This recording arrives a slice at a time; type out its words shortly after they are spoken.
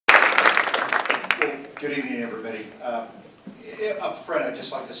Well, good evening, everybody. Up front, I'd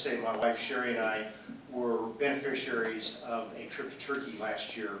just like to say my wife Sherry and I were beneficiaries of a trip to Turkey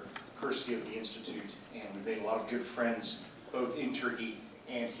last year, courtesy of the Institute, and we made a lot of good friends both in Turkey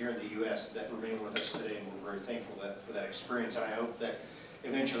and here in the U.S. that remain with us today, and we're very thankful for that experience. And I hope that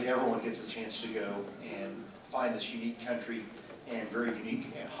eventually everyone gets a chance to go and find this unique country and very unique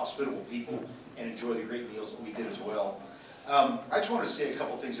and hospitable people and enjoy the great meals that we did as well. I just want to say a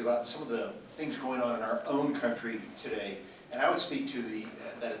couple things about some of the things going on in our own country today, and I would speak to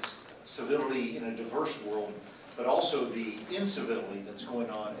that it's civility in a diverse world, but also the incivility that's going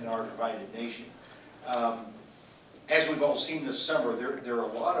on in our divided nation. As we've all seen this summer, there are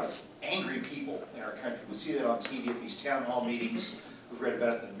a lot of angry people in our country. We see that on TV at these town hall meetings. We've read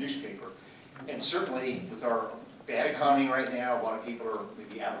about it in the newspaper. And certainly with our bad economy right now, a lot of people are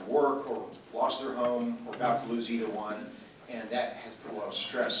maybe out of work or lost their home or about to lose either one. And that has put a lot of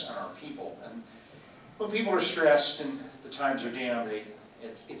stress on our people. And when people are stressed and the times are down,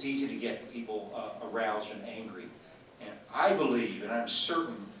 it's easy to get people aroused and angry. And I believe, and I'm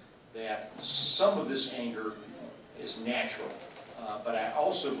certain, that some of this anger is natural. But I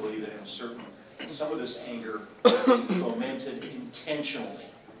also believe that I'm certain that some of this anger is being fomented intentionally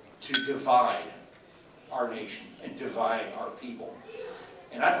to divide our nation and divide our people.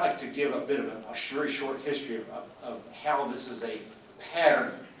 And I'd like to give a bit of a very short history of how this is a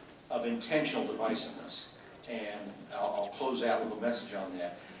pattern of intentional divisiveness. And I'll close out with a message on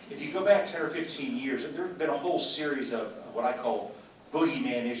that. If you go back 10 or 15 years, there have been a whole series of what I call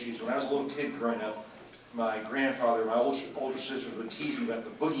boogeyman issues. When I was a little kid growing up, my grandfather and my older sisters would tease me about the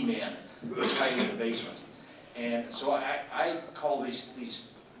boogeyman that was hiding in the basement. And so I call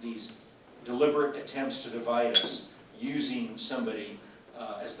these deliberate attempts to divide us using somebody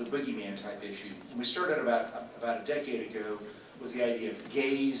as the boogeyman type issue. And we started about a decade ago with the idea of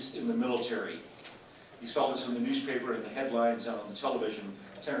gays in the military. You saw this in the newspaper and the headlines on the television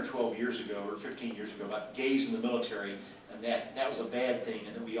 10 or 12 years ago or 15 years ago about gays in the military, and that was a bad thing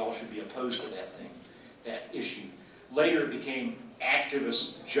and that we all should be opposed to that issue. Later it became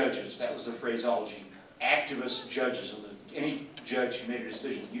activist judges. That was the phraseology. Activist judges. And any judge who made a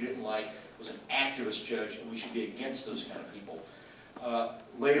decision you didn't like was an activist judge, and we should be against those kind of people.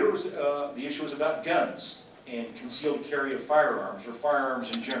 Later, the issue was about guns and concealed carry of firearms, or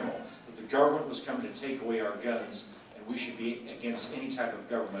firearms in general. That the government was coming to take away our guns, and we should be against any type of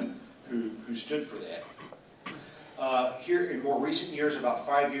government who stood for that. Here in more recent years, about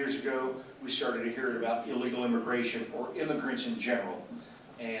 5 years ago, we started to hear about illegal immigration, or immigrants in general,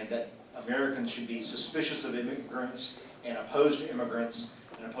 and that Americans should be suspicious of immigrants and opposed to immigrants,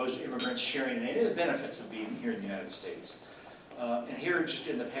 and opposed to immigrants sharing in any of the benefits of being here in the United States. And here, just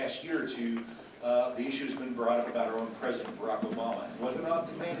in the past year or two, the issue has been brought up about our own President, Barack Obama, and whether or not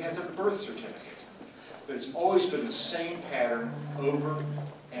the man has a birth certificate. But it's always been the same pattern over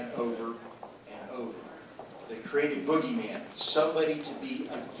and over and over. They create a boogeyman, somebody to be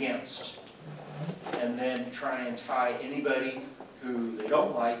against, and then try and tie anybody who they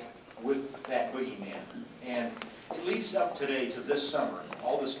don't like with that boogeyman. And it leads up today to this summer,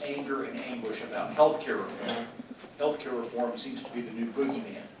 all this anger and anguish about healthcare reform. Healthcare reform seems to be the new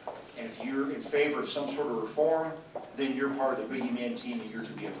boogeyman. And if you're in favor of some sort of reform, then you're part of the boogeyman team and you're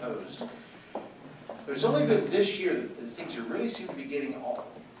to be opposed. But it's only been this year that things are really seem to be getting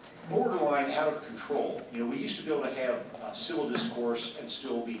borderline out of control. You know, we used to be able to have civil discourse and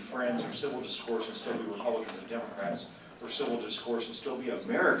still be friends, or civil discourse and still be Republicans and Democrats, or civil discourse and still be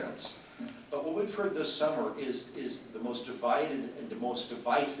Americans. But what we've heard this summer is the most divided and the most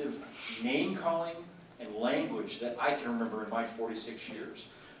divisive name-calling and language that I can remember in my 46 years.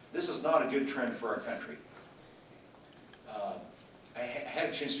 This is not a good trend for our country. I had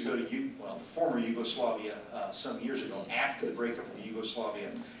a chance to go to the former Yugoslavia some years ago, after the breakup of the Yugoslavia,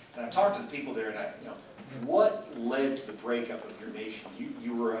 and I talked to the people there, and what led to the breakup of your nation?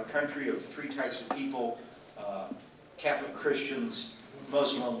 You were a country of three types of people: Catholic Christians,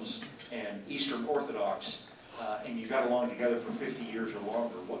 Muslims, and Eastern Orthodox. And you got along together for 50 years or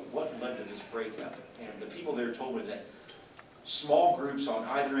longer. What led to this breakup? And the people there told me that small groups on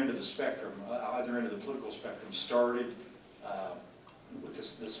either end of the spectrum, either end of the political spectrum, started with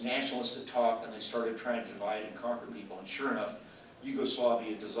this nationalistic talk, and they started trying to divide and conquer people. And sure enough,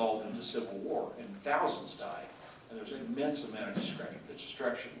 Yugoslavia dissolved into civil war, and thousands died. And there was an immense amount of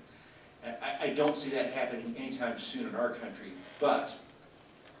destruction. And I don't see that happening anytime soon in our country, but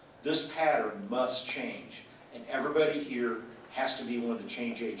this pattern must change. And everybody here has to be one of the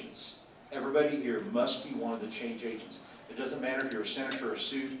change agents. Everybody here must be one of the change agents. It doesn't matter if you're a senator in a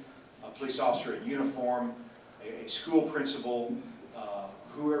suit, a police officer in uniform, a school principal,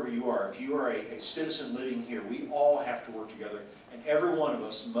 whoever you are. If you are a citizen living here, we all have to work together, and every one of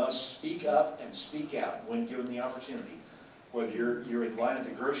us must speak up and speak out when given the opportunity. Whether you're in line at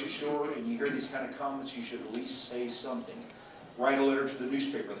the grocery store and you hear these kind of comments, you should at least say something. Write a letter to the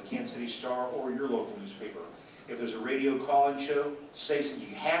newspaper, the Kansas City Star, or your local newspaper. If there's a radio call-in show, say something.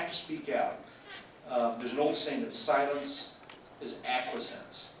 You have to speak out. There's an old saying that silence is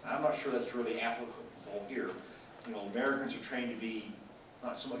acquiescence. I'm not sure that's really applicable here. You know, Americans are trained to be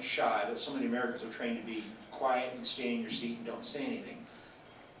not so much shy, but so many Americans are trained to be quiet and stay in your seat and don't say anything.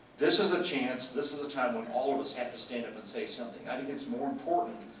 This is a chance, this is a time when all of us have to stand up and say something. I think it's more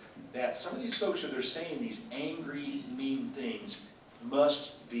important that some of these folks that are saying these angry, mean things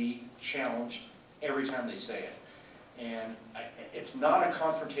must be challenged every time they say it. And it's not a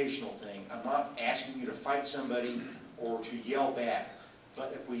confrontational thing. I'm not asking you to fight somebody or to yell back.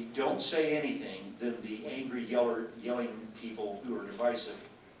 But if we don't say anything, then the angry yelling people who are divisive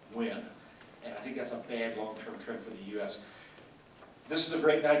win. And I think that's a bad long-term trend for the U.S. This is a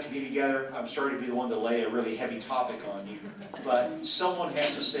great night to be together. I'm sorry to be the one to lay a really heavy topic on you, but someone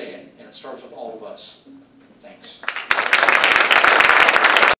has to say it, and it starts with all of us. Thanks.